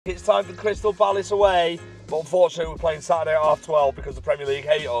It's time for Crystal Palace away, but unfortunately we're playing Saturday at 12:30 because the Premier League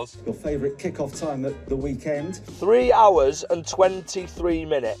hate us. Your favourite kick-off time at the weekend? 3 hours and 23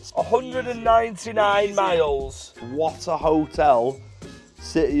 minutes. 199 miles. What a hotel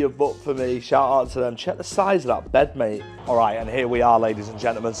City have booked for me. Shout out to them. Check the size of that bed, mate. All right, and here we are, ladies and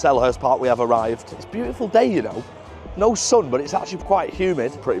gentlemen. Selhurst Park, we have arrived. It's a beautiful day, you know. No sun, but it's actually quite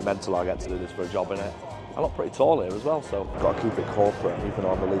humid. Pretty mental I get to do this for a job, innit? I look pretty tall here as well, so I've got to keep it corporate, even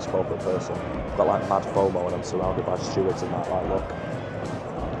though I'm the least corporate person. I've got like mad FOMO and I'm surrounded by stewards and that, like,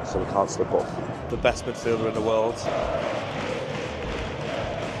 look. So we can't slip up. The best midfielder in the world.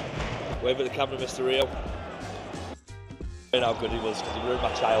 Wave at the camera, Mr. Rio. How good he was, because he ruined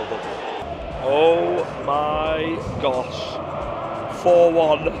my childhood. Oh my gosh.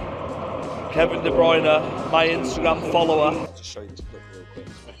 4-1. Kevin De Bruyne, my Instagram follower. I'll just show you this clip real quick.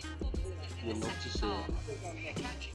 You'll love to see it.